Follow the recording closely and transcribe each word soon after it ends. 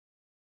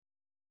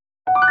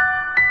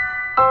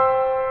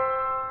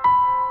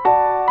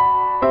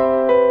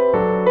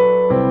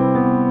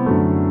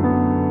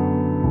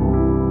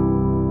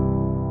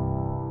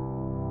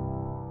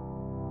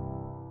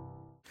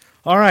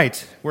All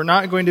right, we're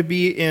not going to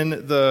be in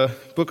the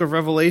book of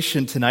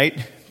Revelation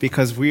tonight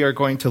because we are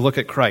going to look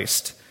at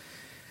Christ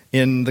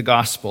in the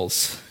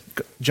Gospels.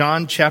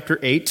 John chapter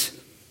 8.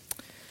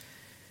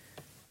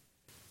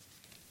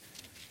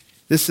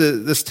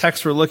 This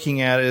text we're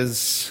looking at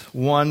is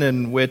one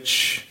in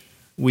which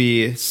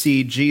we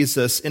see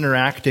Jesus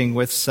interacting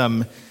with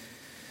some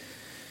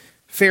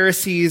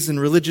Pharisees and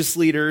religious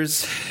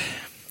leaders,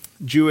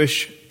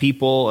 Jewish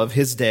people of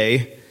his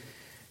day,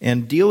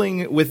 and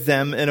dealing with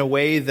them in a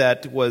way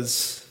that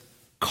was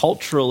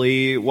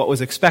culturally what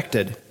was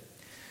expected.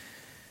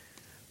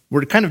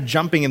 We're kind of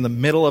jumping in the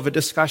middle of a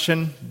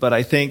discussion, but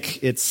I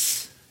think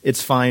it's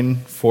fine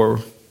for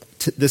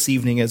this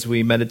evening as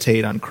we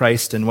meditate on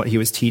Christ and what he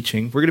was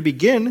teaching. We're going to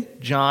begin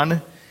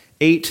John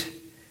 8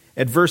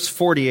 at verse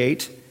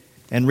 48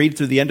 and read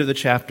through the end of the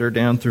chapter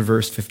down through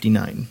verse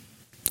 59.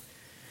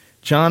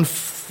 John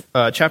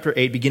chapter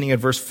 8, beginning at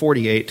verse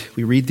 48,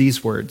 we read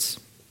these words.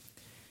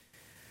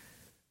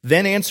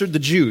 Then answered the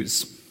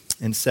Jews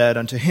and said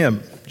unto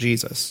him,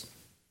 Jesus,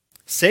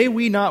 say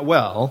we not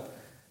well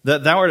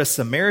that thou art a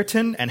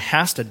Samaritan and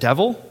hast a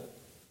devil?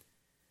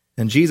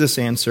 And Jesus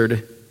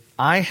answered,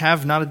 I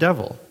have not a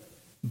devil,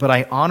 but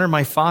I honor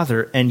my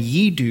Father, and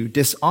ye do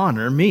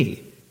dishonor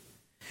me.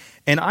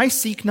 And I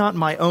seek not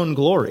my own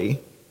glory.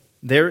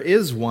 There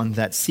is one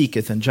that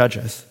seeketh and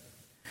judgeth.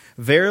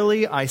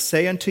 Verily I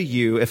say unto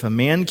you, if a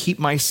man keep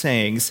my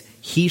sayings,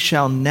 he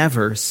shall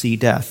never see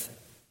death.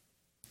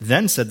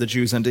 Then said the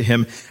Jews unto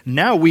him,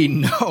 now we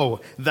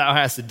know thou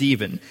hast a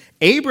demon.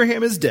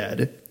 Abraham is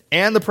dead,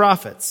 and the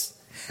prophets.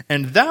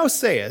 And thou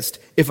sayest,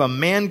 if a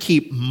man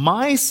keep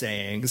my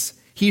sayings,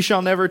 he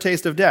shall never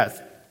taste of death.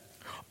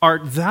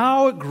 Art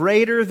thou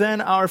greater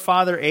than our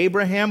father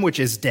Abraham, which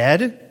is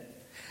dead,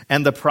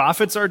 and the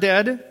prophets are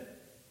dead?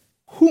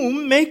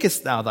 Whom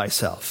makest thou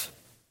thyself?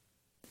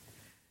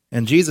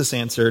 And Jesus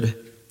answered,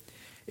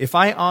 if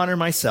I honor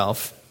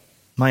myself,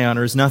 my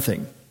honor is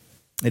nothing.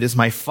 It is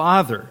my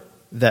Father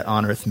that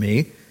honoreth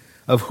me,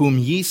 of whom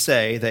ye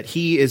say that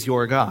he is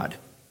your God.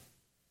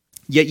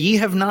 Yet ye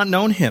have not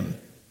known him,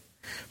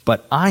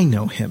 but I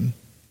know him.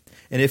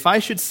 And if I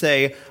should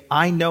say,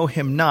 I know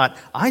him not,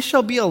 I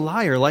shall be a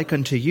liar like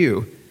unto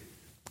you.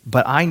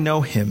 But I know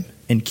him,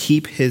 and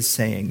keep his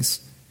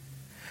sayings.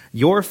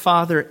 Your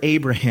father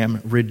Abraham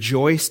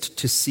rejoiced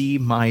to see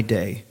my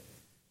day,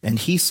 and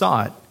he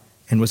saw it,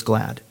 and was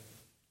glad.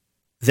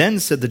 Then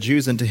said the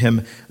Jews unto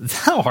him,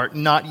 thou art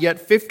not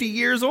yet 50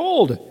 years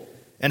old,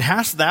 and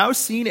hast thou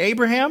seen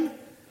Abraham?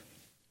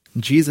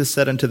 And Jesus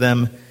said unto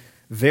them,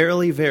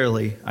 verily,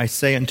 verily, I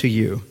say unto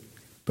you,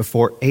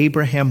 before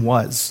Abraham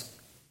was,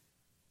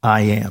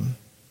 I am.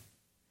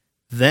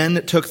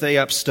 Then took they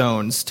up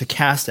stones to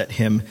cast at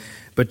him,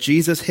 but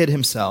Jesus hid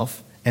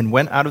himself and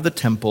went out of the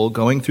temple,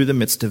 going through the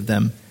midst of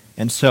them,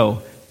 and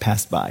so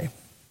passed by.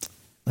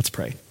 Let's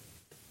pray.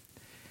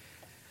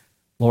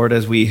 Lord,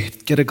 as we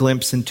get a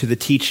glimpse into the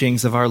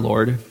teachings of our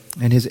Lord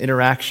and his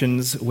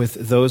interactions with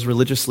those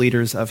religious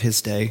leaders of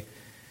his day,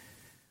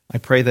 I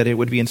pray that it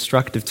would be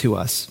instructive to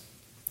us,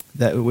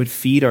 that it would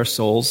feed our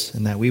souls,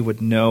 and that we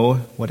would know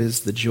what is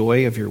the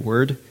joy of your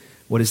word,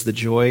 what is the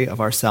joy of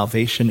our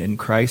salvation in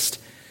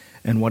Christ,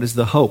 and what is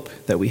the hope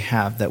that we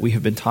have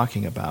been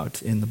talking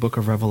about in the book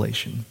of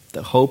Revelation,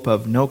 the hope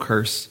of no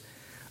curse,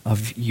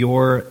 of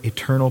your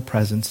eternal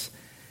presence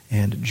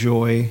and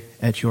joy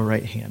at your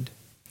right hand.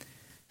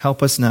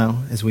 Help us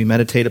now as we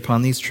meditate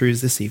upon these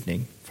truths this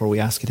evening, for we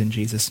ask it in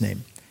Jesus'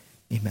 name.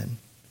 Amen.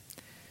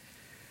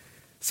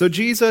 So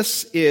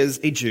Jesus is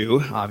a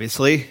Jew,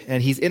 obviously,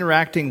 and he's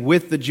interacting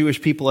with the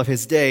Jewish people of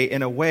his day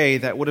in a way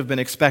that would have been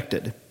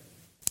expected.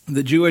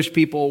 The Jewish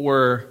people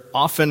were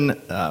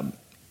often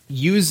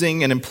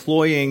using and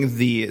employing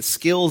the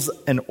skills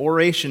and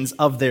orations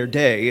of their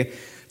day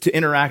to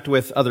interact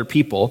with other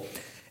people,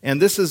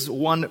 and this is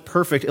one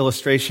perfect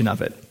illustration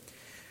of it.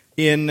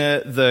 In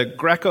the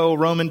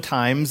Greco-Roman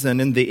times and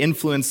in the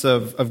influence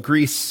of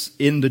Greece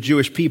in the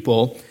Jewish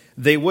people,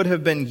 they would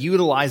have been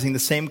utilizing the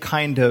same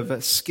kind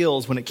of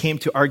skills when it came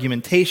to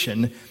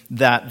argumentation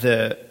that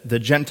the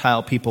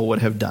Gentile people would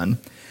have done.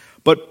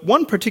 But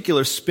one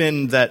particular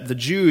spin that the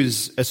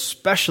Jews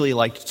especially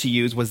liked to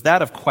use was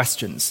that of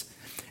questions.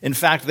 In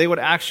fact, they would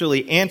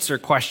actually answer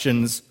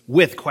questions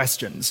with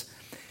questions.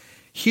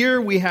 Here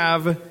we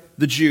have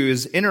the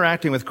Jews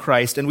interacting with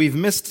Christ, and we've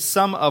missed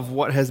some of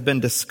what has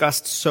been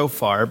discussed so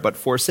far, but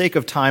for sake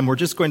of time, we're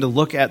just going to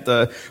look at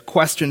the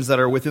questions that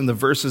are within the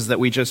verses that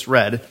we just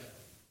read.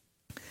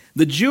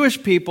 The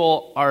Jewish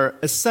people are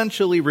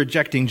essentially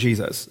rejecting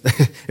Jesus.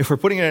 If we're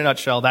putting it in a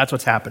nutshell, that's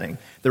what's happening.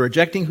 They're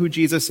rejecting who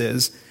Jesus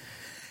is,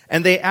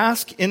 and they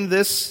ask in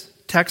this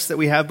text that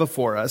we have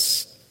before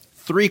us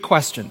 3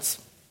 questions,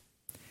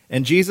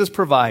 and Jesus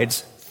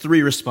provides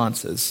 3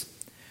 responses.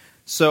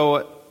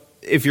 So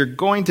if you're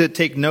going to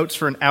take notes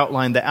for an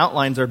outline, the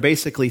outlines are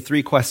basically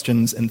 3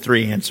 questions and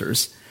 3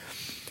 answers.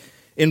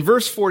 In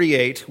verse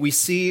 48, we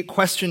see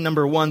question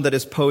number 1 that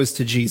is posed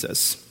to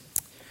Jesus.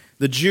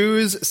 The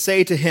Jews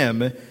say to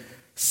him,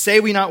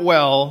 say we not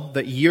well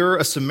that you're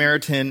a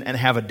Samaritan and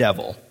have a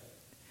devil?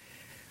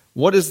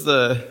 What is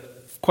the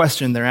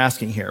question they're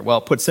asking here?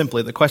 Well, put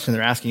simply, the question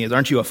they're asking is,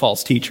 aren't you a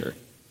false teacher?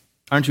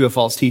 Aren't you a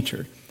false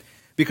teacher?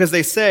 Because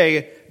they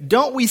say,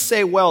 don't we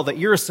say well that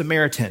you're a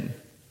Samaritan?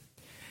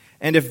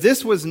 And if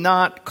this was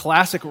not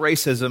classic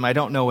racism, I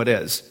don't know what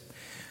is.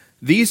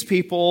 These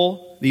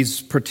people,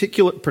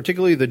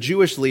 particularly the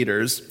Jewish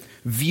leaders,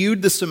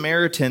 viewed the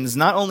Samaritans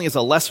not only as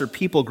a lesser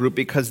people group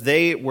because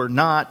they were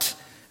not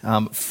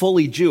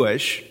fully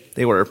Jewish,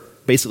 they were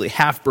basically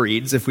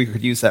half-breeds, if we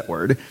could use that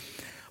word,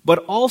 but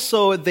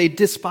also they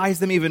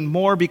despised them even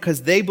more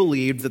because they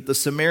believed that the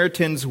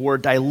Samaritans were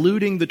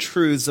diluting the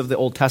truths of the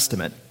Old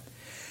Testament.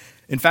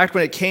 In fact,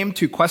 when it came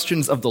to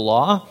questions of the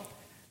law,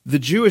 the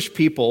Jewish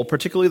people,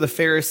 particularly the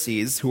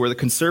Pharisees, who were the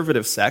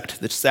conservative sect,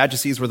 the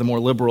Sadducees were the more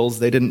liberals,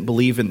 they didn't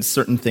believe in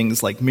certain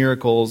things like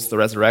miracles, the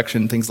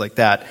resurrection, things like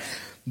that.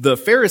 The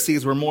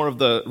Pharisees were more of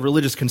the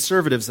religious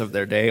conservatives of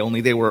their day,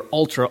 only they were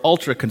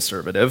ultra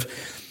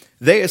conservative.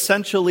 They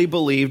essentially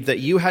believed that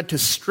you had to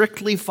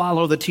strictly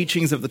follow the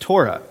teachings of the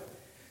Torah.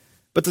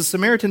 But the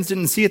Samaritans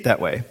didn't see it that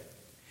way.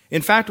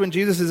 In fact, when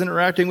Jesus is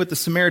interacting with the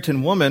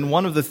Samaritan woman,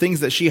 one of the things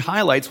that she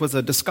highlights was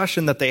a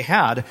discussion that they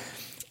had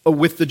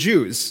with the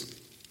Jews.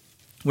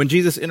 When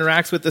Jesus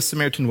interacts with the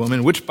Samaritan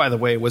woman, which, by the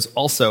way, was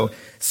also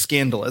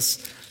scandalous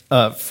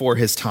for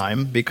his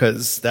time,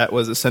 because that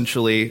was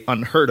essentially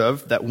unheard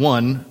of, that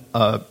one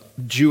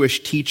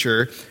Jewish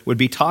teacher would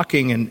be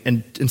talking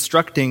and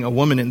instructing a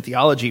woman in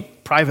theology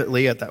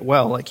privately at that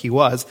well, like he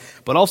was,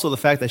 but also the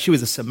fact that she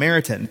was a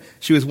Samaritan.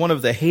 She was one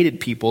of the hated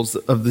peoples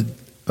of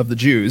the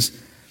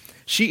Jews.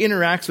 She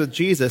interacts with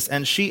Jesus,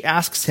 and she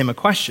asks him a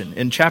question.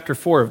 In chapter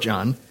 4 of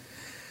John,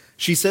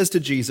 she says to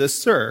Jesus,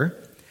 "Sir,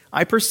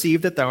 I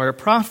perceive that thou art a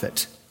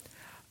prophet.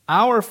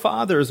 Our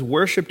fathers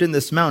worshipped in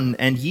this mountain,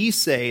 and ye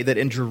say that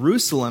in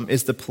Jerusalem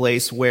is the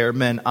place where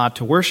men ought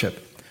to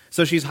worship."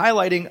 So she's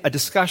highlighting a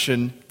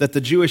discussion that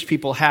the Jewish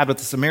people had with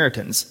the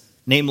Samaritans,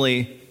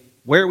 namely,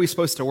 where are we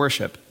supposed to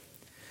worship?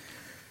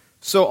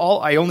 So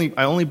I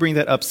only bring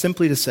that up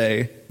simply to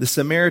say the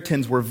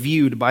Samaritans were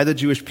viewed by the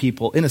Jewish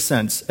people, in a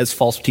sense, as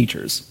false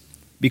teachers,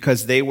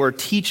 because they were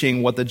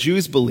teaching what the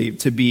Jews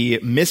believed to be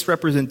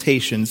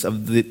misrepresentations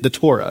of the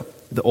Torah,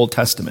 the Old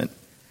Testament.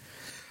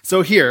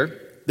 So here,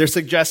 they're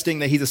suggesting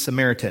that he's a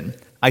Samaritan.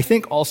 I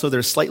think also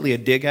there's slightly a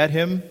dig at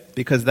him,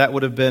 because that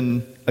would have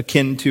been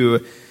akin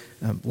to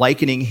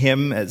likening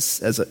him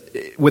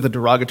with a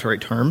derogatory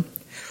term.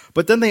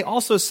 But then they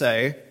also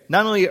say,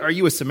 not only are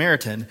you a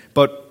Samaritan,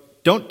 but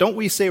don't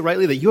we say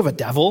rightly that you have a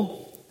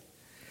devil?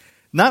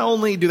 Not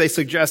only do they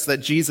suggest that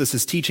Jesus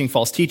is teaching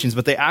false teachings,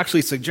 but they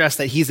actually suggest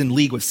that he's in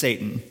league with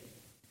Satan.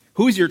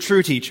 Who's your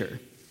true teacher?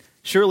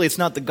 Surely it's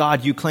not the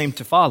God you claim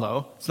to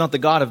follow. It's not the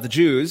God of the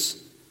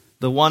Jews,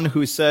 the one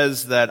who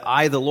says that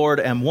I, the Lord,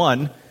 am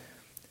one.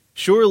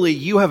 Surely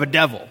you have a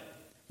devil.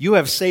 You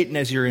have Satan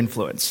as your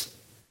influence.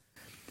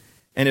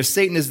 And if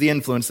Satan is the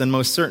influence, then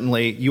most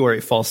certainly you are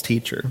a false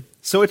teacher.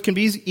 So it can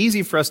be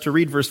easy for us to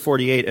read verse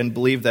 48 and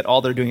believe that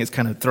all they're doing is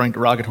kind of throwing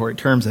derogatory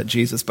terms at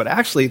Jesus, but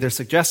actually they're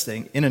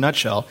suggesting, in a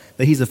nutshell,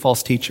 that he's a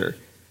false teacher.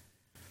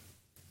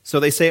 So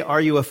they say,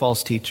 "Are you a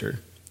false teacher?"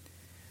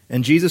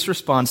 And Jesus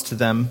responds to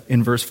them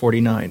in verse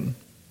 49.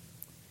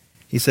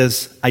 He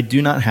says, "I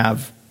do not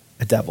have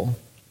a devil."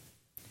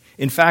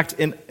 In fact,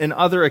 in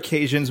other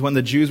occasions when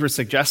the Jews were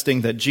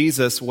suggesting that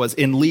Jesus was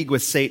in league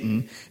with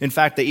Satan, in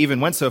fact, they even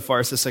went so far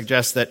as to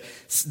suggest that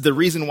the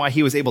reason why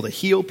he was able to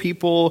heal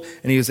people,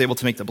 and he was able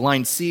to make the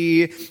blind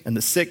see, and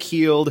the sick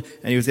healed,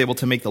 and he was able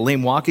to make the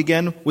lame walk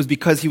again, was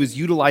because he was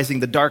utilizing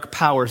the dark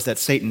powers that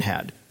Satan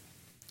had.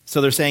 So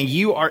they're saying,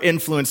 you are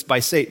influenced by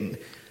Satan.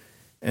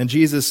 And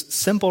Jesus'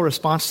 simple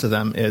response to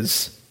them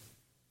is,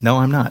 no,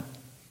 I'm not.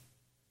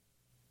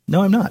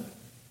 No, I'm not.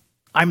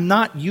 I'm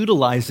not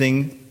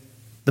utilizing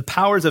the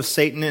powers of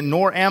Satan, and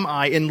nor am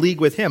I in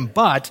league with him.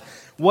 But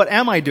what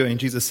am I doing,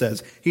 Jesus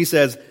says? He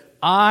says,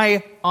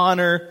 I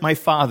honor my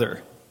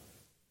Father.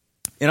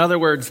 In other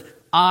words,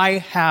 I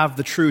have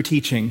the true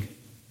teaching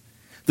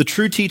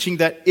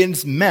that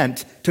is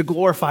meant to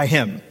glorify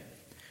him.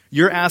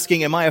 You're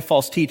asking, am I a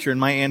false teacher? And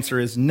my answer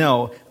is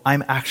no,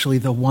 I'm actually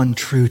the one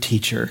true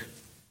teacher.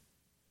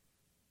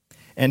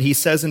 And he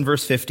says in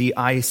verse 50,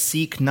 I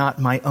seek not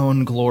my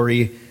own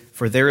glory,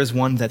 for there is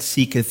one that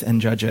seeketh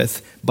and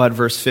judgeth. But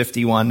verse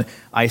 51,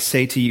 I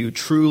say to you,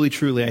 truly,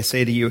 truly, I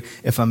say to you,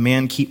 if a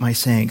man keep my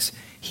sayings,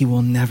 he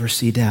will never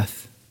see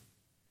death.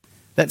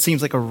 That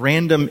seems like a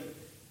random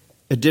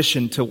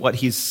addition to what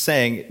he's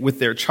saying with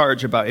their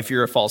charge about if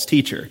you're a false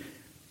teacher.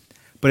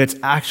 But it's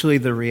actually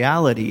the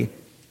reality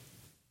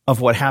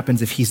of what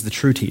happens if he's the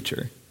true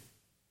teacher.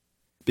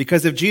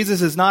 Because if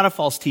Jesus is not a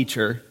false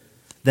teacher,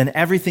 then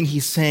everything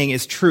he's saying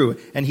is true.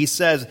 And he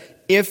says,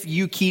 if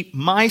you keep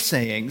my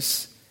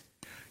sayings,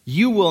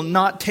 you will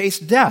not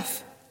taste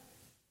death.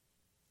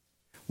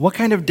 What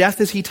kind of death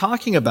is he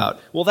talking about?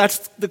 Well,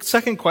 that's the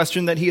second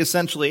question that he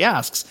essentially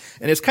asks.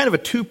 And it's kind of a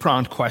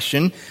two-pronged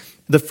question.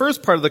 The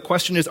first part of the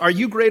question is, are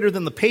you greater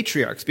than the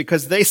patriarchs?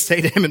 Because they say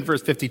to him in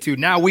verse 52,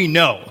 now we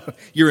know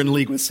you're in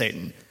league with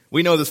Satan.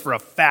 We know this for a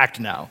fact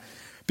now.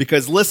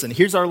 Because listen,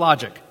 here's our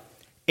logic.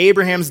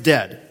 Abraham's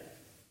dead.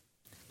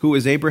 Who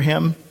is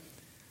Abraham?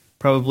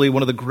 Probably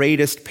one of the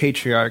greatest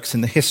patriarchs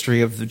in the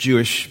history of the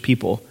Jewish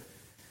people.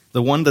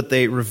 The one that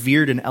they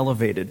revered and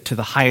elevated to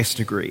the highest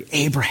degree.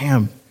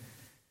 Abraham,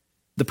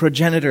 the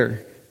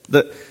progenitor,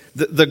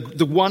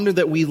 the one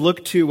that we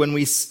look to when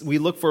we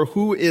look for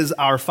who is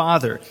our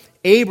father.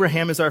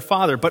 Abraham is our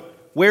father, but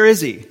where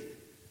is he?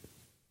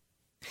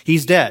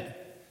 He's dead.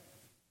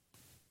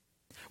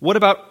 What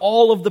about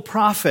all of the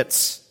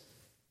prophets?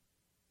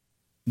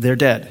 They're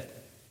dead.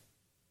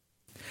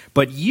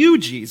 But you,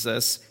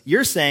 Jesus,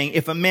 you're saying,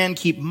 if a man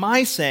keep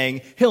my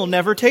saying, he'll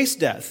never taste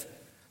death.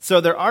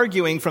 So they're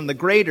arguing from the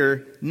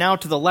greater now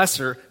to the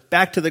lesser,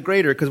 back to the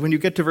greater, because when you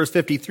get to verse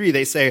 53,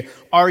 they say,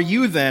 are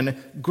you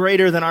then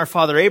greater than our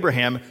father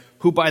Abraham,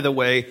 who, by the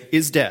way,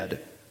 is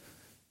dead?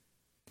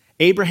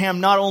 Abraham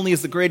not only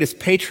is the greatest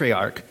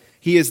patriarch,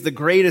 he is the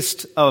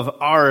greatest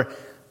of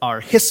our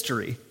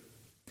history,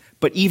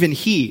 but even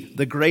he,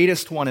 the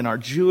greatest one in our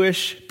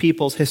Jewish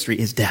people's history,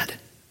 is dead.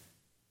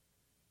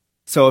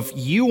 So if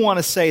you want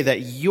to say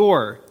that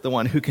you're the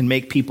one who can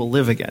make people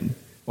live again,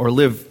 or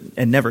live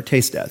and never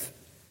taste death,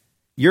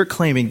 you're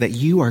claiming that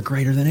you are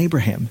greater than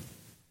Abraham.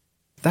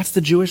 That's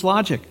the Jewish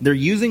logic. They're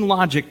using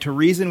logic to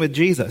reason with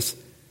Jesus.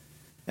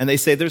 And they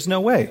say there's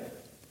no way.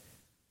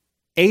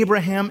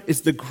 Abraham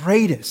is the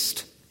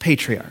greatest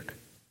patriarch.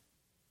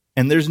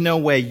 And there's no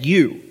way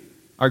you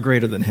are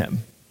greater than him.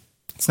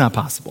 It's not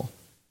possible.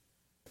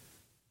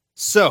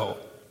 So,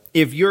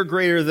 if you're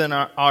greater than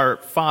our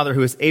father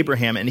who is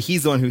Abraham and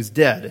he's the one who's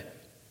dead,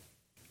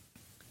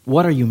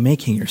 what are you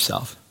making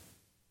yourself?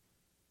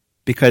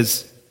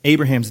 Because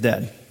Abraham's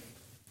dead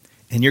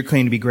and you're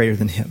claiming to be greater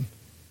than him.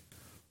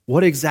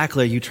 What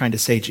exactly are you trying to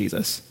say,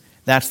 Jesus?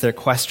 That's their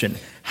question.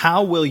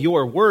 How will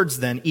your words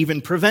then even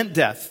prevent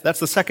death? That's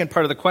the second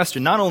part of the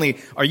question. Not only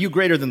are you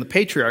greater than the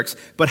patriarchs,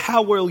 but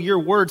how will your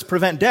words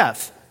prevent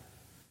death?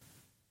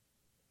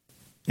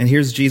 And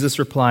here's Jesus'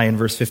 reply in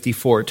verse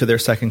 54 to their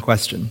second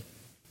question.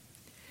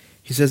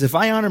 He says, if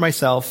I honor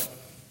myself,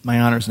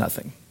 my honor is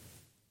nothing.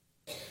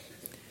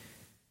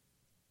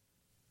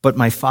 But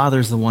my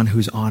Father's the one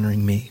who's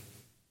honoring me.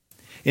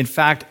 In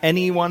fact,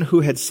 anyone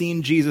who had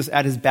seen Jesus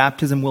at his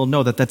baptism will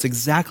know that that's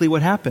exactly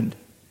what happened.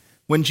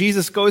 When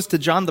Jesus goes to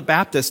John the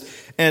Baptist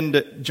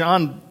and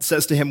John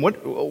says to him,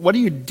 what are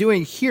you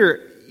doing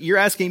here? You're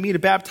asking me to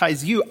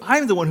baptize you.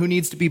 I'm the one who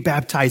needs to be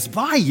baptized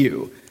by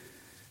you.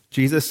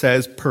 Jesus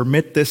says,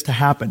 permit this to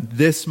happen.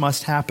 This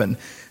must happen.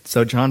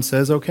 So John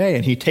says, okay.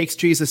 And he takes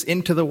Jesus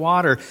into the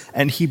water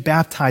and he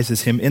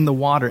baptizes him in the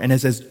water. And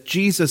as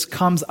Jesus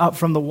comes up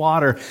from the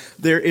water,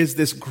 there is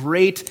this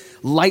great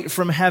light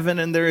from heaven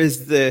and there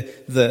is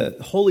the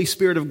Holy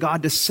Spirit of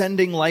God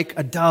descending like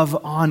a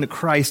dove on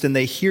Christ. And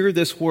they hear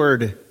this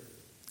word,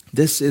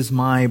 this is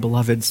my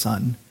beloved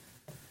Son.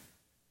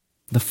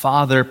 The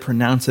Father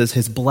pronounces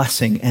his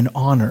blessing and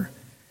honor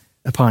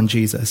upon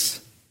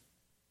Jesus.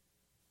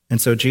 And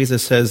so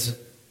Jesus says,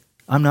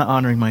 I'm not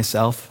honoring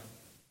myself.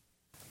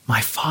 My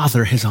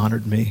Father has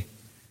honored me.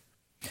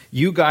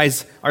 You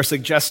guys are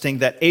suggesting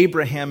that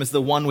Abraham is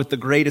the one with the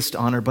greatest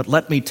honor, but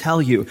let me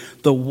tell you,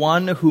 the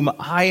one whom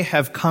I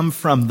have come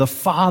from, the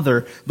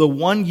Father, the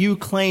one you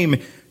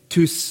claim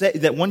to say,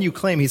 that one you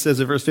claim, he says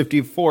in verse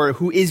 54,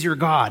 who is your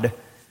God,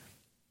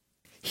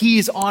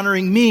 he's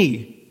honoring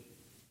me.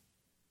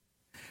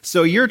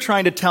 So you're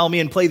trying to tell me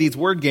and play these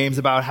word games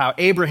about how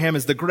Abraham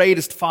is the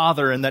greatest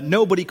father and that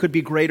nobody could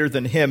be greater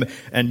than him.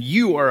 And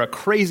you are a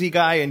crazy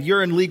guy and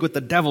you're in league with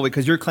the devil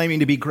because you're claiming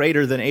to be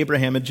greater than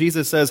Abraham. And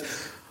Jesus says,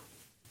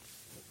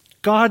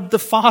 God the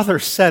Father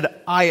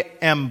said, I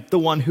am the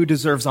one who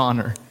deserves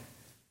honor.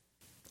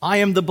 I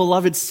am the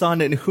beloved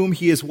Son in whom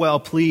he is well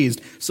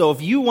pleased. So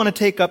if you want to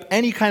take up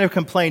any kind of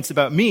complaints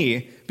about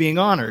me being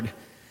honored,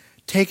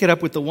 take it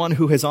up with the one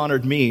who has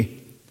honored me.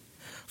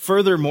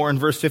 Furthermore, in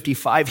verse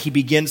 55, he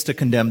begins to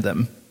condemn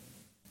them.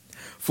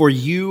 For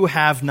you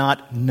have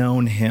not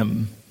known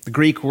him. The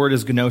Greek word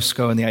is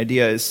gnosko, and the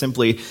idea is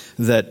simply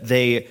that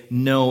they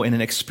know in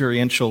an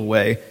experiential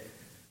way.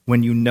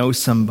 When you know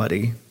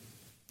somebody,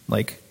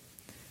 like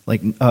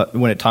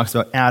when it talks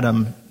about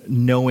Adam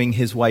knowing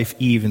his wife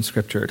Eve in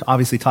Scripture, it's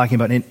obviously talking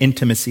about an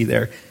intimacy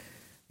there.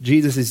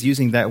 Jesus is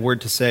using that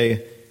word to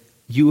say,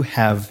 you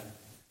have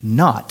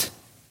not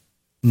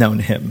known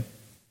him.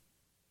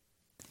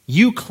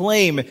 You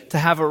claim to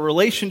have a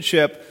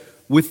relationship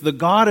with the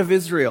God of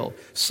Israel,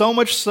 so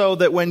much so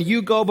that when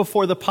you go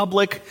before the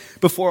public,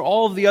 before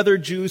all of the other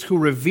Jews who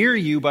revere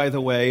you, by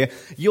the way,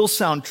 you'll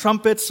sound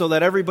trumpets so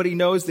that everybody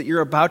knows that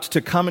you're about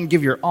to come and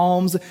give your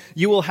alms.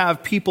 You will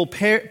have people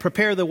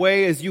prepare the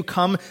way as you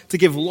come to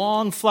give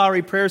long,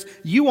 flowery prayers.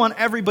 You want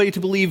everybody to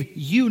believe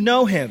you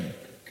know him.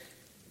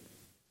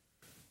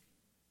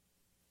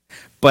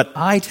 But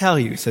I tell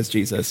you, says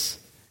Jesus,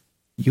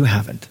 you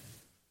haven't.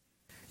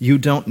 You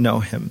don't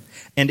know him.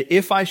 And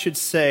if I should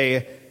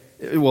say,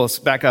 well,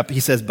 back up, he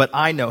says, but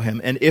I know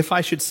him. And if I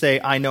should say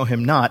I know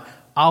him not,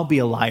 I'll be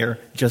a liar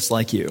just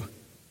like you.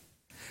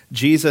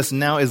 Jesus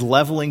now is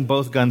leveling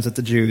both guns at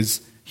the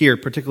Jews here,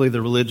 particularly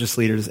the religious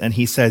leaders, and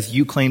he says,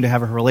 you claim to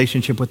have a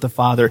relationship with the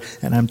Father,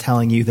 and I'm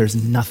telling you there's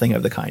nothing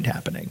of the kind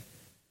happening.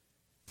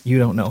 You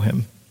don't know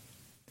him.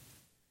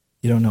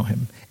 You don't know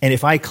him. And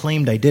if I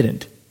claimed I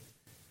didn't,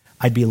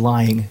 I'd be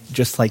lying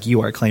just like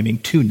you are claiming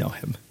to know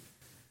him.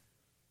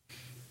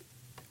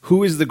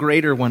 Who is the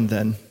greater one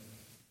then?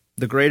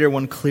 The greater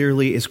one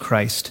clearly is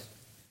Christ.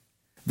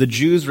 The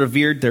Jews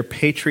revered their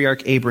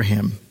patriarch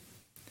Abraham,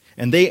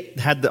 and they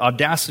had the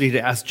audacity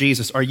to ask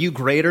Jesus, "Are you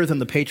greater than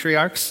the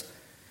patriarchs?"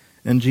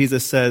 And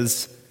Jesus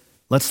says,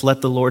 "Let's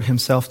let the Lord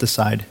himself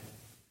decide.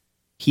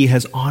 He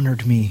has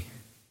honored me.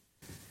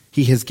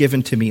 He has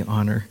given to me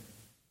honor."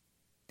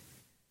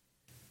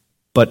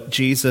 But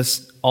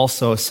Jesus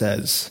also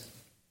says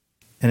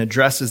and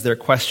addresses their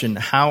question,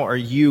 how are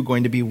you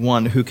going to be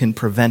one who can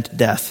prevent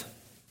death?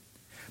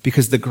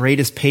 Because the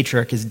greatest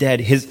patriarch is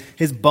dead.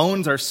 His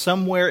bones are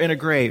somewhere in a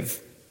grave.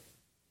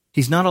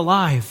 He's not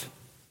alive.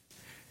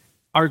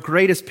 Our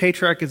greatest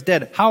patriarch is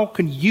dead. How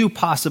can you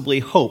possibly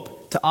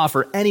hope to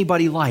offer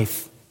anybody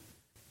life?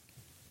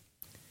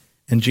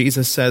 And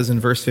Jesus says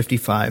in verse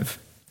 55,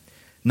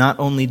 "Not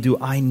only do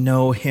I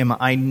know him,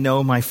 I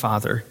know my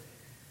Father,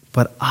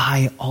 but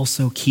I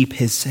also keep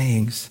his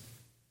sayings."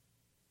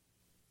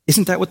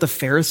 Isn't that what the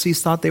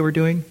Pharisees thought they were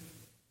doing?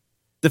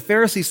 The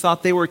Pharisees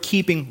thought they were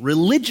keeping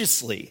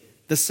religiously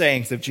the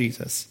sayings of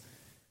Jesus.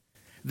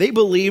 They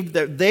believed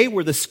that they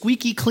were the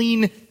squeaky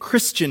clean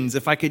Christians,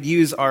 if I could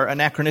use our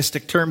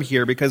anachronistic term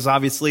here, because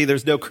obviously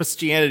there's no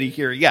Christianity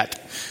here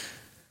yet.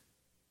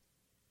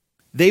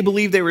 They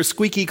believed they were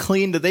squeaky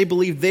clean, that they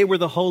believed they were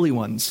the holy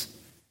ones.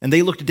 And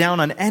they looked down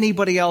on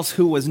anybody else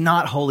who was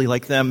not holy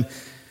like them.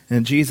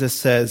 And Jesus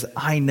says,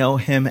 I know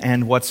him,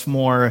 and what's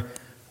more,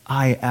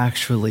 I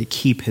actually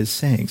keep his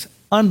sayings,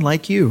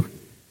 unlike you.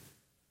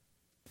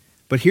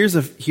 But here's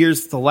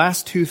the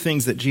last two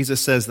things that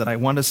Jesus says that I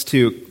want us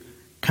to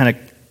kind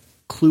of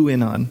clue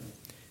in on.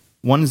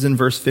 One is in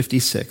verse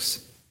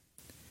 56.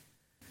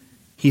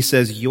 He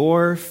says,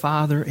 "Your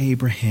father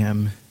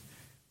Abraham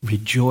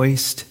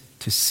rejoiced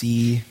to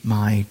see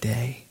my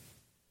day."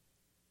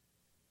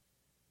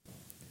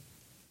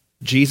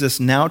 Jesus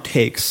now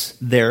takes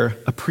their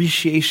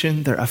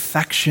appreciation, their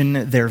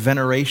affection, their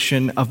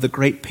veneration of the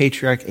great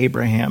patriarch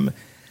Abraham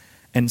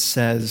and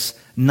says,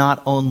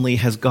 not only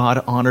has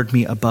God honored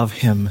me above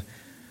him,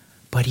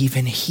 but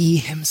even he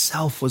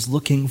himself was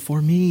looking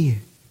for me.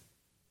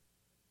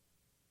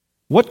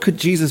 What could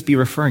Jesus be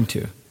referring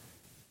to?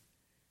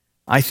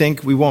 I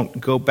think we won't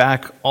go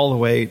back all the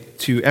way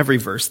to every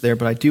verse there,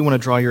 but I do want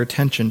to draw your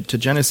attention to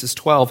Genesis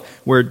 12,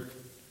 where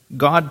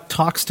God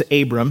talks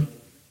to Abram,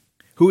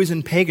 who is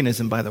in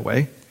paganism, by the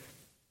way,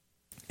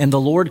 and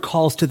the Lord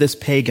calls to this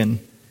pagan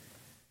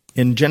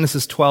in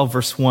Genesis 12,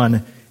 verse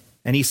 1,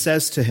 and he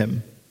says to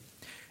him,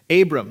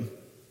 "Abram,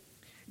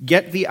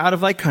 get thee out of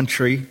thy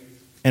country,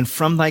 and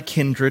from thy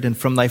kindred, and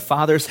from thy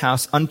father's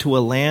house, unto a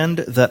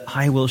land that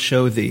I will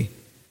show thee.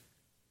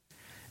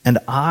 And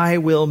I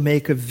will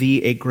make of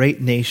thee a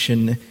great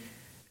nation,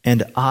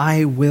 and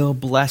I will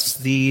bless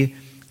thee,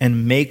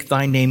 and make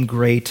thy name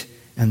great,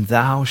 and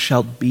thou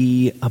shalt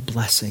be a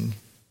blessing.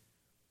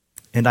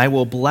 And I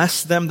will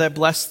bless them that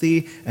bless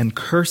thee, and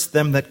curse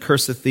them that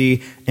curseth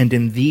thee, and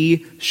in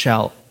thee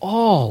shall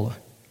all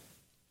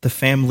the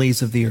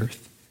families of the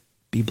earth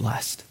be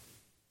blessed."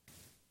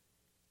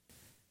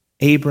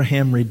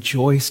 Abraham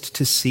rejoiced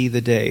to see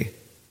the day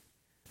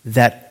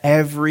that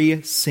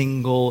every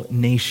single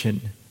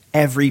nation,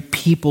 every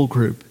people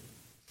group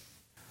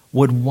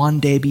would one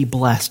day be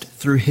blessed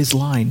through his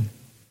line.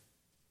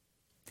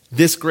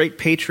 This great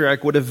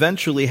patriarch would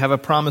eventually have a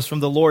promise from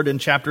the Lord in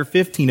chapter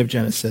 15 of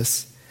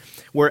Genesis,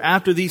 where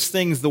after these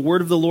things, the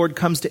word of the Lord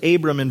comes to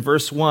Abram in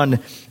verse 1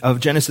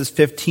 of Genesis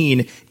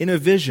 15 in a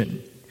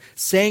vision,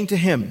 saying to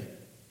him,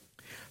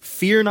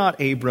 "Fear not,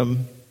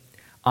 Abram,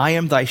 I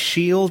am thy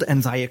shield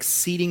and thy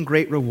exceeding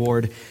great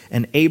reward."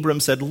 And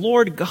Abram said,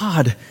 "Lord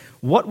God,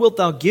 what wilt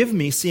thou give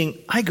me, seeing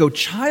I go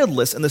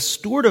childless, and the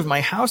steward of my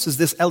house is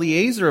this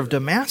Eliezer of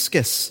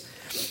Damascus?"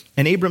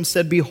 And Abram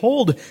said,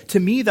 "Behold, to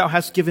me thou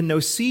hast given no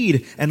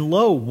seed, and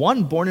lo,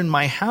 one born in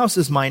my house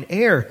is mine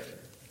heir."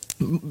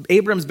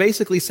 Abram's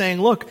basically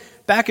saying, look,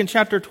 back in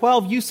chapter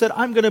 12, you said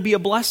I'm going to be a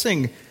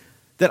blessing,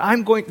 that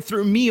I'm going,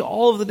 through me,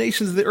 all of the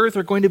nations of the earth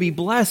are going to be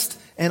blessed.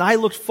 And I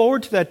looked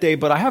forward to that day,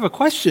 but I have a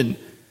question.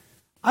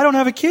 I don't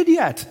have a kid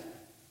yet.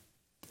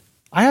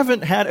 I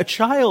haven't had a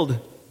child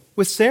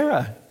with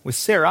Sarah, with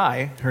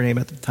Sarai, her name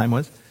at the time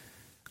was.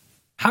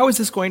 How is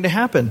this going to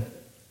happen?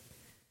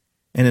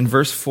 And in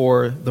verse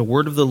 4, the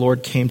word of the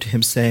Lord came to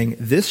him saying,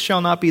 "This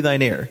shall not be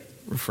thine heir,"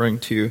 referring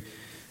to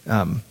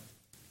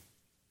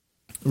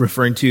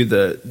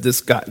this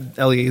guy,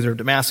 Eliezer of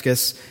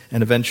Damascus,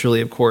 and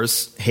eventually, of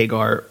course,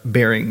 Hagar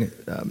bearing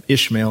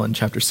Ishmael in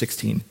chapter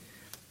 16.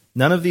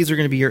 "None of these are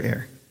going to be your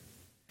heir.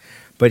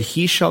 But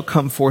he shall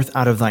come forth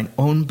out of thine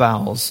own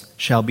bowels,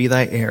 shall be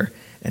thy heir."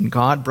 And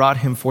God brought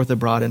him forth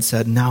abroad and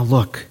said, "Now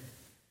look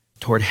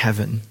toward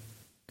heaven,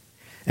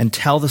 and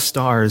tell the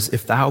stars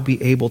if thou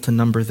be able to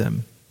number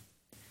them."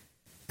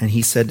 And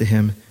he said to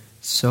him,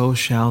 "So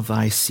shall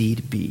thy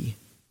seed be."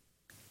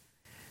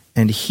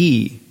 And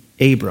he,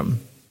 Abram,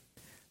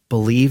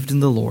 believed in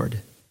the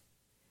Lord,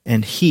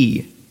 and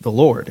he, the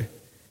Lord,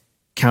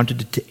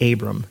 counted to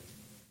Abram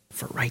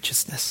for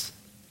righteousness.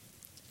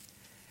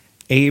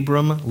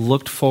 Abram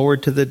looked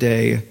forward to the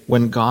day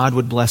when God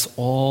would bless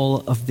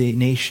all of the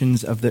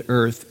nations of the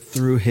earth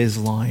through his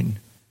line.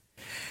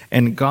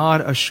 And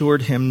God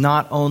assured him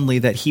not only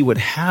that he would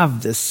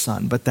have this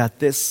son, but that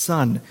this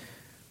son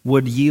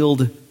would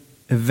yield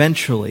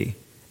eventually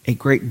a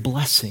great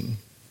blessing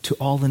to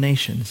all the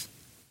nations.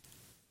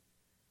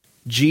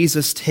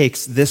 Jesus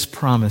takes this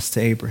promise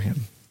to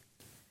Abraham,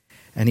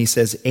 and he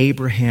says,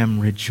 Abraham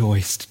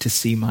rejoiced to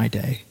see my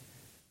day.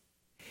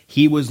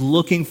 He was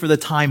looking for the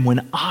time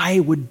when I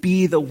would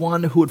be the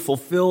one who would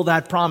fulfill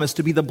that promise,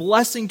 to be the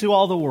blessing to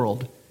all the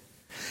world.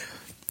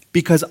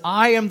 Because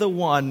I am the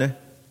one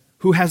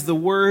who has the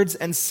words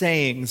and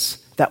sayings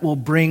that will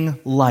bring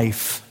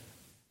life,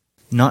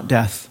 not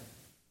death.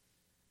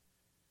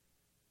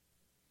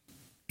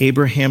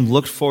 Abraham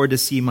looked forward to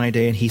see my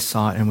day, and he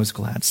saw it and was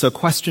glad. So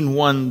question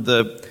one,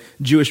 the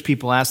Jewish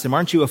people asked him,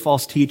 aren't you a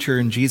false teacher?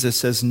 And Jesus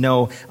says,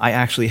 no, I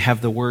actually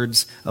have the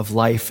words of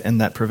life and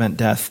that prevent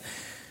death.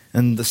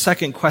 And the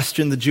second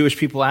question the Jewish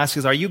people ask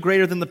is, are you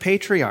greater than the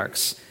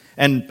patriarchs?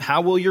 And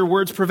how will your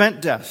words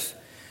prevent death?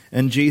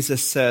 And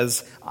Jesus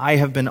says, I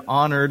have been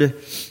honored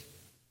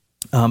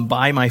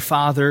by my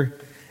Father,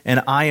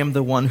 and I am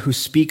the one who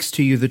speaks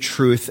to you the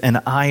truth,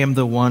 and I am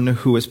the one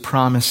who is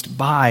promised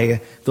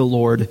by the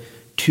Lord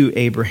to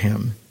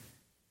Abraham.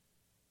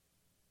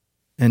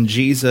 And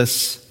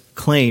Jesus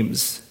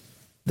claims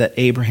that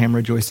Abraham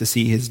rejoiced to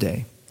see his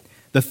day.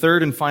 The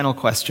third and final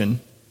question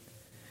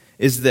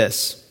is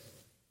this: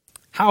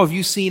 how have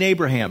you seen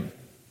Abraham?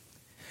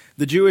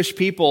 The Jewish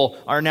people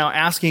are now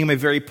asking him a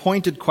very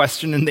pointed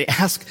question, and they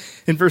ask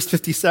in verse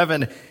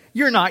 57,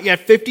 you're not yet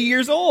 50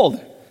 years old.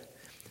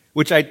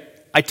 Which I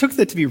took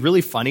that to be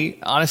really funny,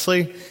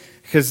 honestly,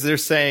 because they're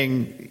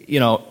saying,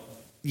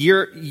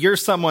 you're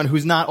someone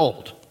who's not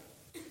old.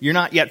 You're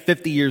not yet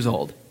 50 years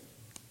old.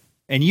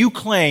 And you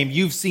claim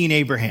you've seen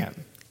Abraham.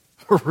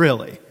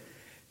 Really?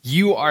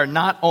 You are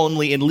not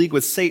only in league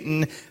with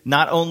Satan,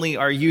 not only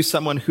are you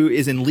someone who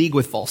is in league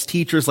with false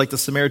teachers like the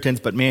Samaritans,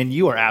 but man,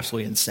 you are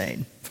absolutely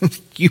insane.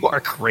 You are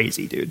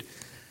crazy, dude.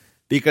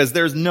 Because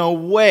there's no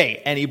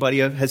way anybody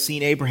has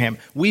seen Abraham.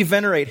 We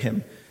venerate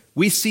him.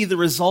 We see the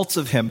results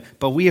of him,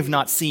 but we have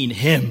not seen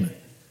him.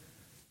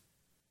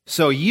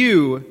 So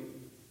you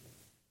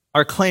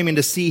are claiming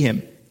to see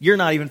him. You're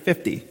not even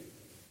 50.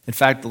 In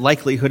fact, the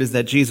likelihood is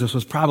that Jesus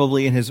was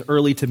probably in his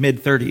early to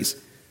mid-30s.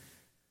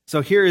 So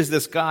here is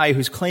this guy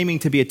who's claiming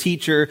to be a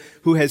teacher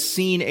who has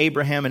seen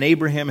Abraham, and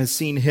Abraham has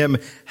seen him.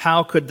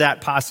 How could that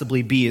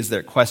possibly be, is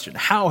their question.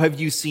 How have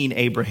you seen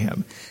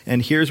Abraham?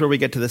 And here's where we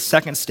get to the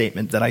second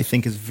statement that I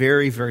think is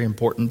very, very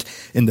important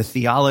in the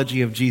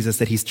theology of Jesus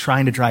that he's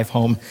trying to drive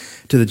home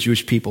to the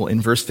Jewish people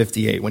in verse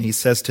 58, when he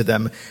says to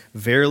them,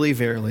 verily,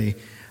 verily,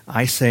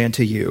 I say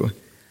unto you,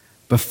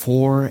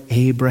 before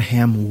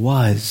Abraham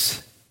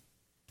was,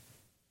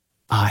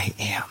 I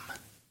am.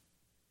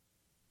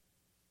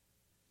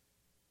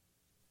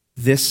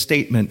 This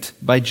statement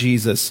by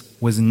Jesus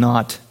was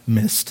not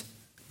missed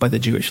by the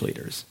Jewish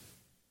leaders.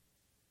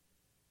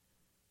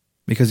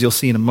 Because you'll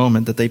see in a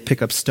moment that they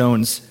pick up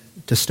stones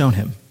to stone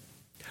him.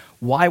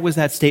 Why was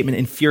that statement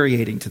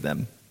infuriating to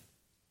them?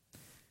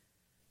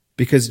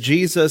 Because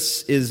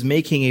Jesus is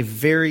making a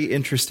very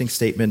interesting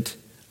statement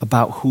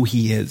about who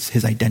he is,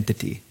 his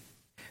identity.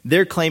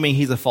 They're claiming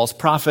he's a false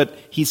prophet.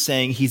 He's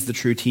saying he's the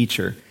true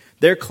teacher.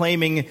 They're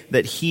claiming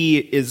that he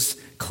is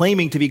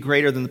claiming to be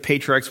greater than the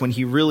patriarchs when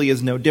he really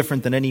is no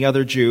different than any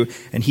other Jew,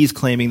 and he's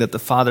claiming that the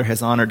Father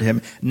has honored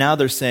him. Now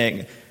they're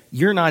saying,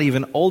 you're not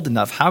even old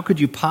enough. How could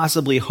you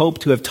possibly hope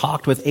to have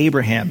talked with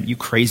Abraham, you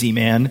crazy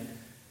man?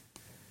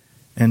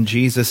 And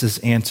Jesus'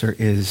 answer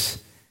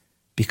is,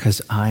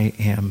 because I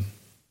am.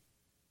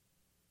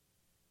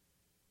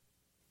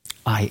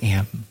 I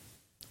am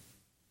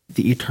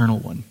the Eternal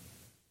One,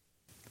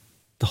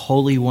 the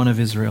Holy One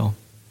of Israel.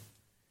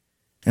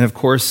 And of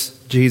course,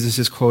 Jesus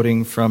is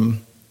quoting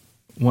from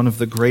one of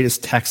the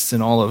greatest texts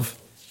in all of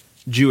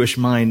Jewish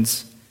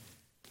minds,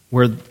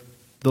 where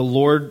the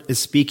Lord is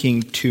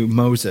speaking to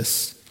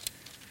Moses.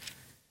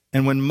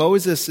 And when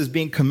Moses is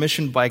being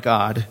commissioned by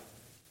God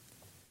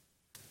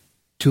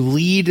to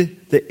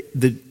lead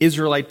the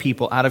Israelite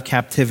people out of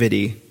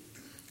captivity,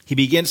 he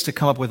begins to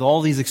come up with all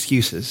these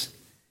excuses.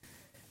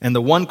 And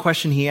the one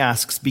question he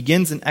asks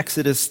begins in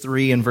Exodus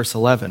 3 and verse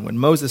 11, when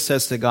Moses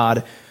says to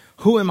God,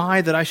 who am I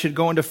that I should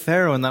go unto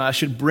Pharaoh and that I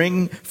should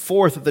bring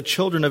forth the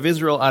children of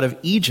Israel out of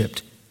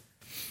Egypt?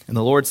 And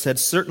the Lord said,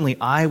 certainly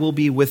I will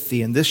be with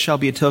thee, and this shall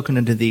be a token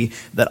unto thee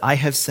that I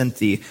have sent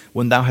thee.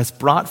 When thou hast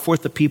brought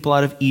forth the people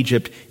out of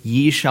Egypt,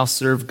 ye shall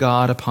serve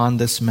God upon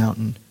this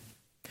mountain.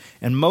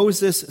 And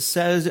Moses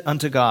said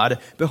unto God,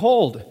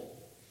 behold,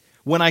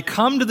 when I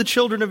come to the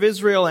children of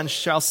Israel and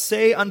shall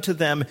say unto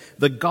them,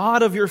 the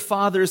God of your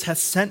fathers hath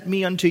sent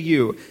me unto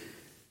you,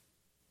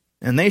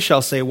 and they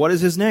shall say, what is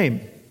his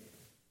name?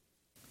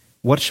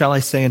 What shall I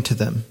say unto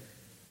them?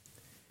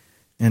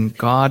 And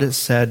God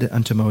said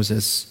unto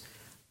Moses,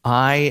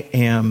 I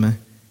am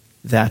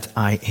that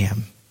I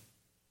am.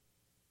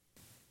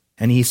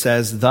 And he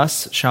says,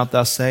 thus shalt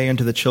thou say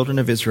unto the children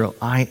of Israel,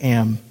 I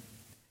am,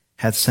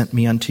 hath sent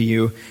me unto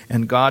you.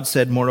 And God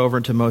said moreover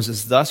unto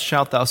Moses, thus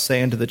shalt thou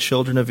say unto the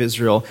children of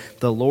Israel,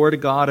 the Lord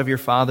God of your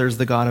fathers,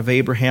 the God of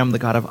Abraham, the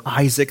God of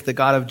Isaac, the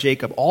God of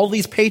Jacob, all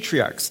these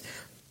patriarchs,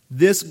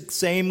 this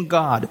same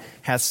God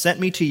hath sent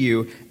me to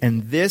you,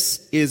 and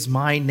this is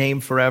my name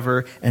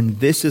forever, and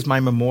this is my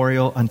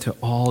memorial unto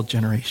all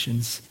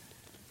generations.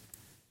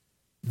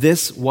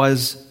 This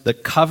was the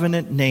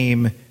covenant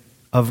name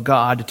of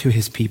God to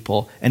his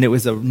people, and it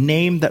was a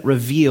name that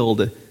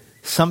revealed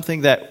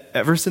something that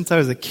ever since I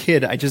was a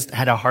kid, I just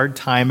had a hard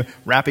time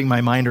wrapping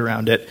my mind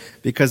around it,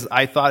 because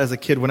I thought as a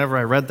kid, whenever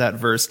I read that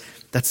verse,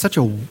 that's such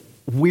a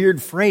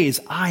weird phrase,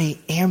 I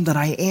am that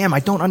I am. I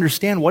don't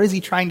understand. What is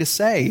he trying to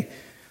say?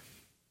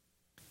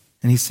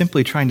 And he's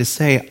simply trying to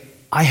say,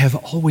 I have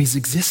always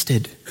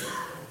existed.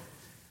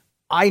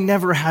 I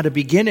never had a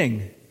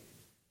beginning.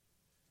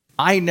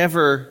 I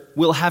never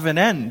will have an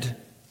end.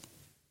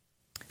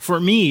 For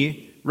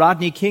me,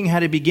 Rodney King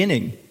had a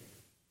beginning.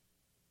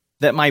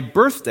 That my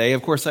birthday,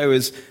 of course, I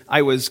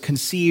was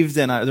conceived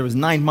and there was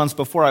 9 months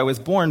before I was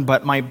born,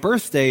 but my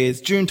birthday is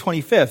June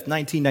 25th,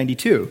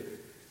 1992.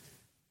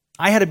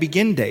 I had a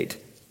begin date.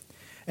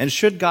 And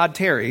should God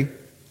tarry,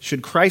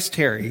 should Christ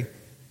tarry,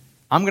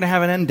 I'm going to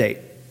have an end date.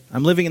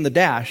 I'm living in the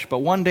dash, but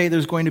one day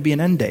there's going to be an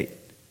end date.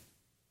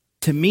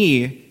 To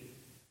me,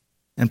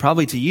 and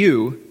probably to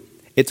you,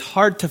 it's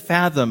hard to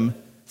fathom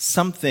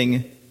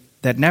something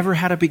that never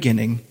had a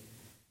beginning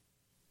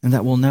and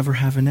that will never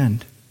have an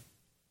end.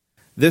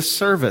 This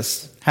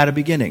service had a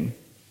beginning,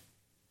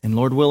 and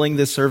Lord willing,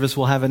 this service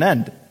will have an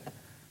end.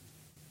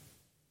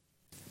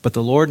 But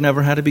the Lord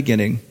never had a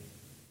beginning,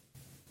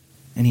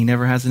 and he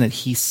never has an end.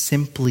 He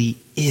simply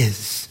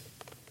is.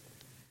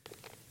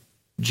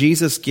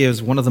 Jesus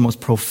gives one of the most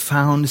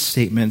profound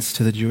statements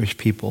to the Jewish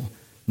people,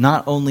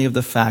 not only of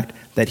the fact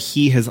that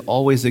he has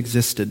always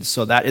existed,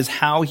 so that is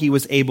how he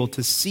was able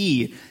to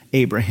see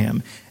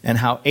Abraham, and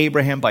how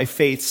Abraham by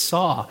faith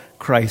saw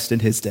Christ in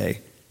his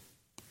day.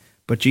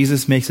 But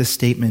Jesus makes a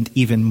statement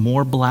even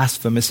more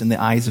blasphemous in the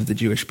eyes of the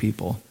Jewish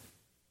people.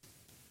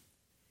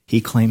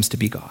 He claims to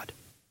be God.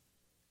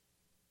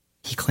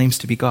 He claims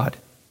to be God.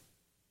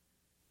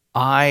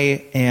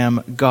 I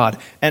am God.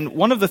 And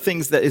one of the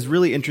things that is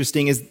really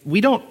interesting is we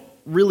don't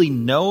really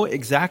know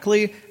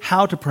exactly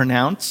how to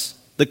pronounce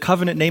the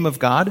covenant name of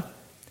God.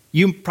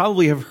 You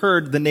probably have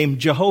heard the name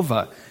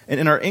Jehovah. And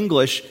in our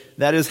English,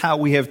 that is how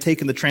we have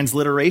taken the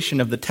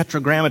transliteration of the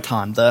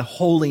Tetragrammaton, the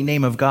holy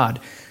name of God.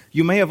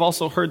 You may have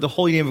also heard the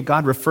holy name of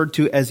God referred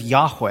to as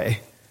Yahweh.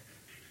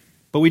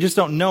 But we just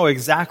don't know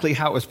exactly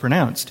how it was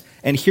pronounced.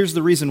 And here's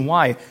the reason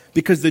why.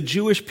 Because the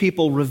Jewish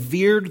people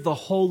revered the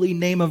holy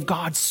name of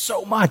God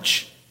so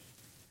much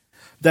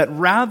that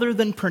rather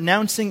than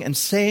pronouncing and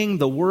saying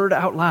the word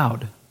out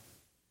loud,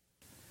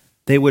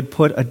 they would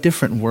put a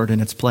different word in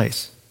its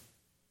place.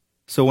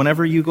 So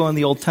whenever you go in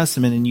the Old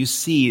Testament and you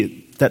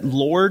see that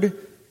Lord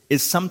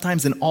is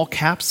sometimes in all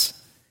caps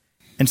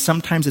and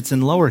sometimes it's in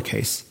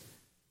lowercase,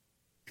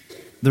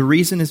 the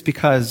reason is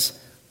because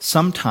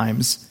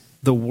sometimes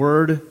the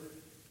word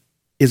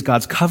is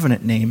God's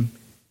covenant name,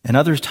 and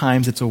other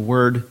times it's a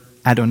word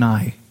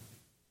Adonai.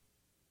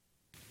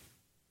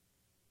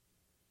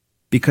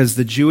 Because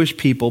the Jewish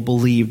people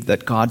believed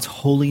that God's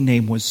holy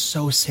name was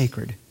so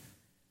sacred,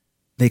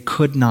 they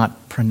could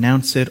not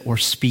pronounce it or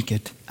speak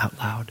it out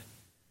loud.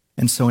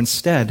 And so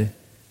instead,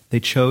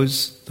 they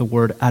chose the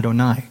word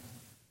Adonai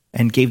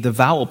and gave the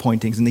vowel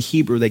pointings. In the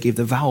Hebrew, they gave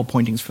the vowel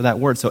pointings for that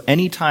word. So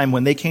anytime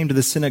when they came to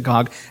the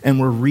synagogue and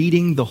were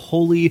reading the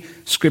Holy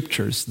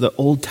Scriptures, the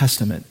Old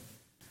Testament,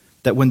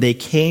 that when they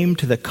came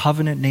to the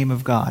covenant name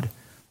of God,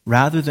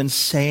 rather than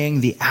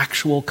saying the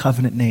actual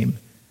covenant name,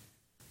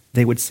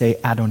 they would say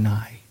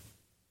Adonai.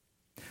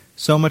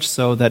 So much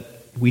so that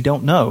we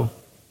don't know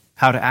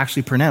how to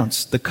actually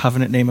pronounce the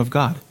covenant name of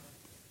God.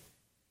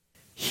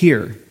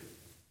 Here,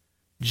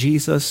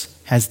 Jesus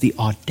has the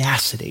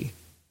audacity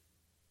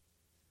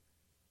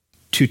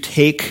to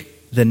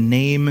take the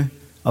name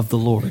of the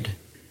Lord,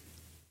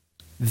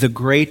 the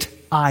great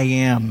I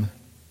am,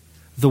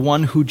 the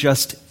one who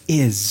just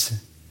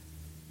is,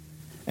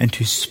 and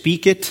to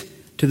speak it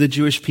to the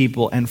Jewish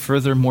people, and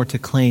furthermore to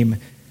claim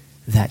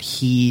that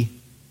he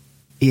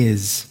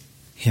is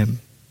him.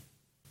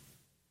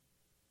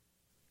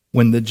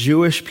 When the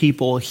Jewish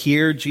people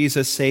hear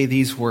Jesus say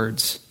these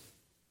words,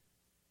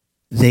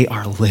 they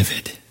are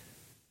livid.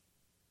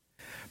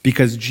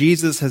 Because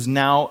Jesus has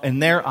now, in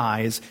their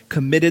eyes,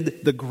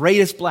 committed the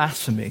greatest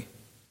blasphemy.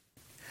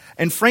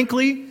 And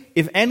frankly,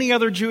 if any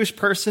other Jewish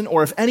person,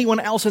 or if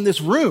anyone else in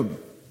this room,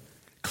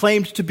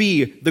 claimed to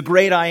be the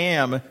great I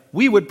am,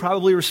 we would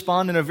probably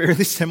respond in a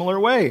very similar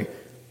way.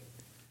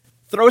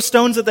 Throw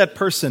stones at that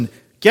person.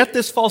 Get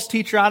this false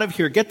teacher out of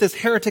here. Get this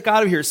heretic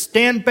out of here.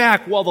 Stand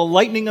back while the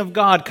lightning of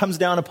God comes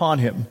down upon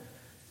him.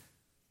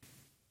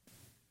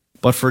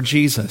 But for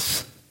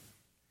Jesus,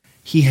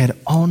 he had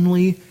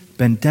only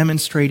been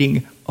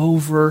demonstrating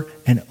over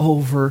and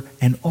over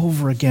and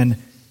over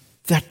again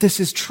that this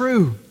is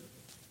true.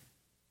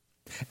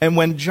 And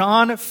when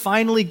John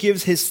finally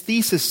gives his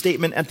thesis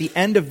statement at the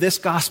end of this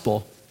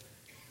gospel,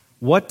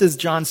 what does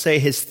John say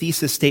his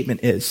thesis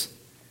statement is?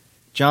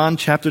 John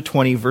chapter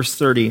 20, verse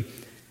 30,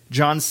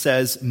 John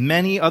says,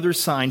 "Many other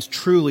signs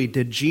truly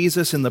did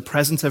Jesus in the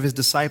presence of his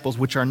disciples,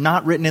 which are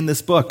not written in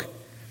this book.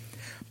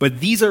 But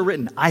these are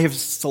written. I have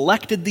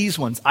selected these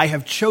ones. I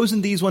have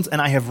chosen these ones, and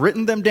I have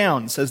written them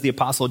down," says the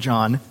Apostle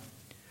John,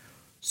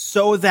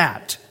 "so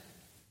that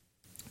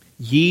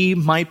ye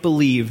might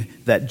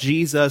believe that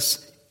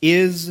Jesus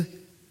is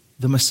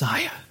the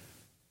Messiah,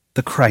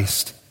 the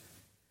Christ,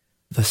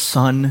 the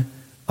Son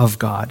of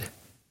God,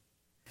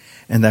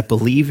 and that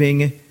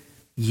believing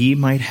ye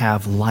might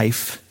have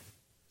life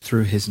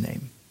through his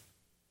name."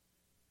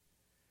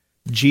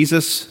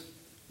 Jesus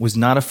was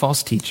not a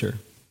false teacher.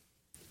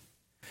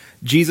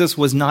 Jesus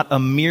was not a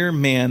mere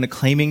man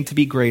claiming to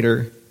be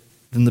greater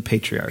than the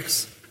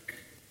patriarchs.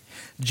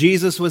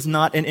 Jesus was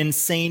not an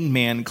insane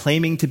man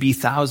claiming to be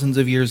thousands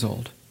of years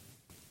old.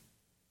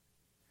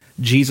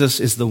 Jesus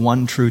is the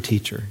one true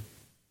teacher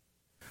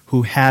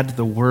who had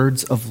the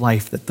words of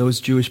life that those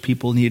Jewish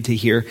people needed to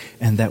hear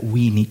and that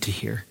we need to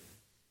hear.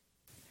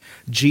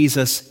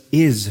 Jesus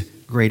is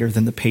greater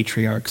than the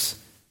patriarchs.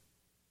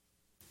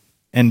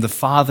 And the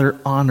Father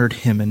honored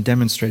him and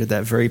demonstrated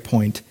that very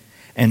point.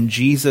 And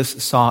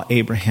Jesus saw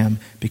Abraham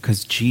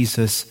because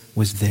Jesus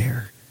was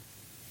there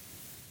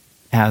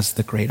as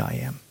the great I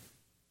am.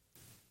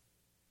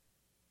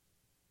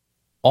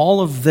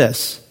 All of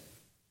this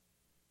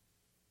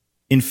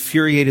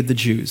infuriated the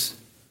Jews.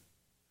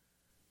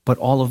 But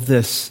all of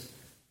this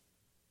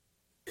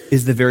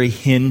is the very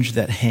hinge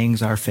that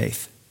hangs our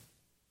faith.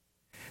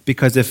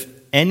 Because if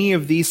any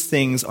of these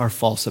things are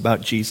false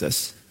about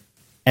Jesus,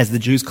 as the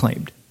Jews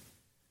claimed,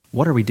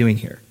 what are we doing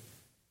here?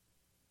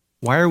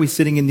 Why are we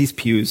sitting in these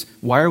pews?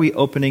 Why are we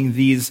opening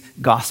these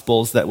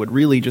gospels that would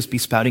really just be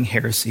spouting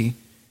heresy?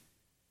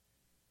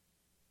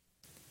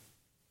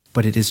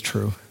 But it is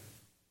true.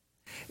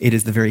 It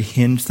is the very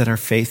hinge that our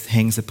faith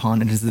hangs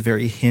upon. It is the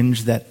very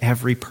hinge that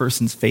every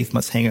person's faith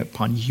must hang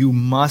upon. You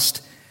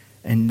must,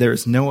 and there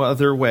is no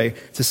other way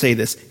to say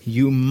this,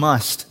 you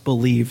must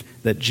believe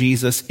that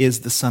Jesus is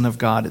the Son of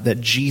God,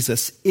 that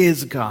Jesus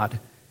is God,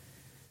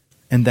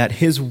 and that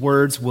his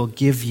words will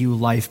give you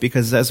life.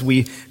 Because as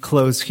we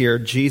close here,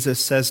 Jesus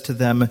says to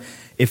them,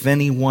 if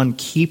anyone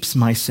keeps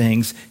my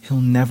sayings,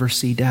 he'll never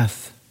see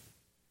death.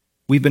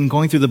 We've been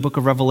going through the book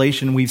of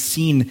Revelation. We've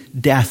seen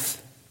death.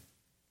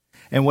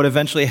 And what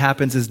eventually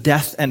happens is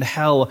death and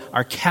hell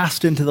are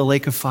cast into the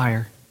lake of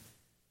fire.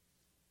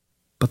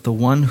 But the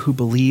one who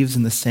believes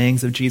in the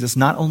sayings of Jesus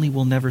not only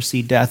will never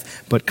see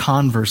death, but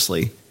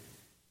conversely,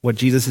 what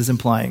Jesus is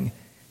implying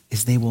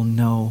is they will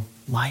know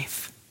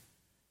life.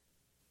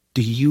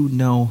 Do you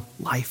know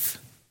life?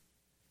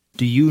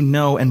 Do you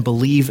know and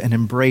believe and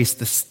embrace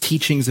the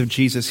teachings of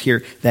Jesus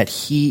here that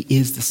he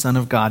is the Son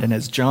of God? And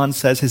as John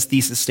says, his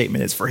thesis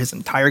statement is for his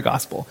entire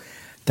gospel,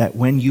 that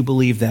when you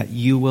believe that,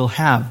 you will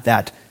have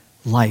that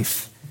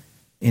life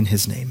in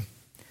his name.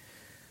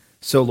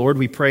 So, Lord,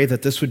 we pray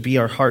that this would be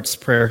our heart's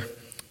prayer,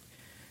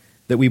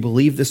 that we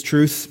believe this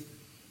truth,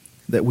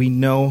 that we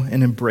know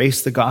and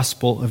embrace the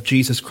gospel of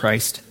Jesus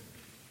Christ,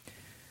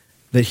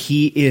 that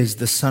he is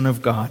the Son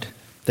of God,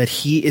 that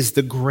he is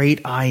the great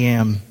I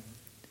am,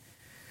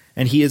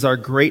 and he is our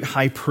great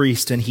high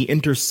priest, and he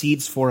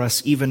intercedes for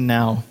us even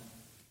now,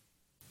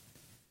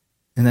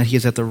 and that he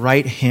is at the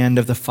right hand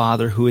of the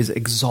Father who is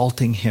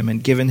exalting him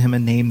and given him a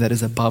name that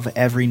is above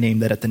every name,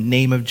 that at the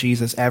name of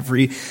Jesus,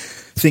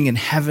 everything in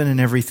heaven and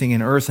everything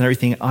in earth and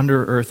everything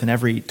under earth and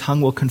every tongue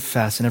will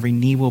confess and every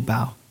knee will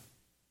bow.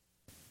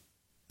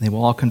 They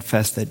will all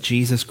confess that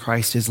Jesus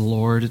Christ is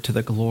Lord to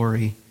the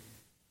glory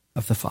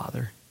of the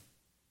Father.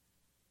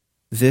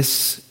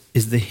 This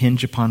is the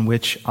hinge upon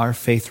which our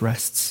faith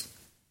rests.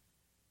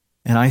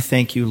 And I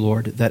thank you,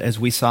 Lord, that as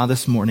we saw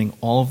this morning,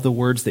 all of the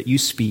words that you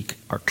speak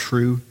are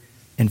true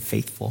and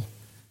faithful,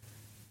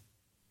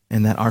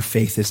 and that our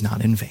faith is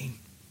not in vain.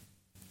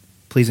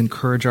 Please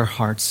encourage our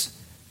hearts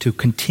to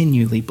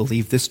continually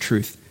believe this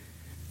truth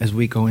as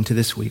we go into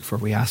this week, for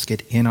we ask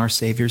it in our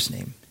Savior's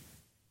name.